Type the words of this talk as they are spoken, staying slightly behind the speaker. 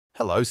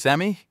Hello,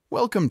 Sammy.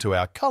 Welcome to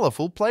our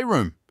colourful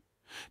playroom.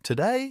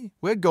 Today,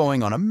 we're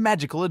going on a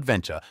magical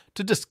adventure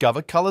to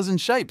discover colours and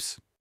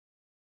shapes.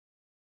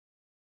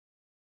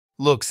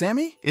 Look,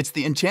 Sammy, it's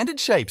the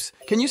enchanted shapes.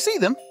 Can you see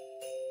them?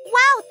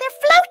 Wow,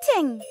 they're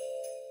floating!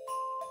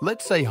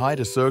 Let's say hi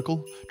to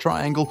circle,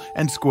 triangle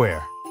and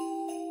square.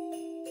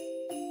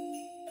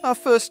 Our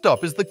first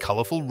stop is the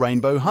colourful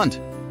rainbow hunt.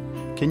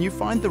 Can you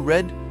find the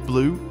red,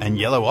 blue and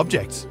yellow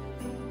objects?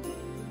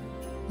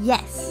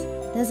 Yes,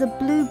 there's a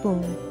blue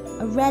ball,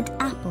 a red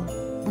apple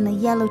and a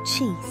yellow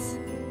cheese.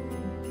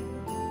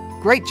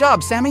 Great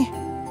job, Sammy!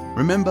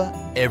 Remember,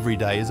 every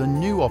day is a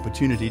new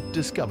opportunity to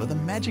discover the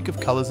magic of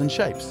colours and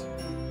shapes.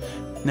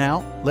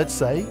 Now, let's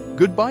say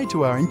goodbye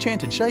to our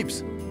enchanted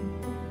shapes.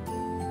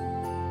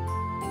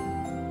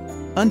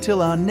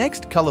 Until our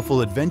next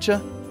colourful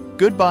adventure,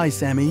 goodbye,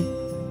 Sammy.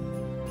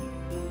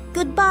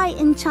 Goodbye,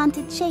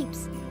 enchanted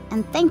shapes,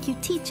 and thank you,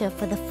 teacher,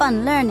 for the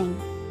fun learning.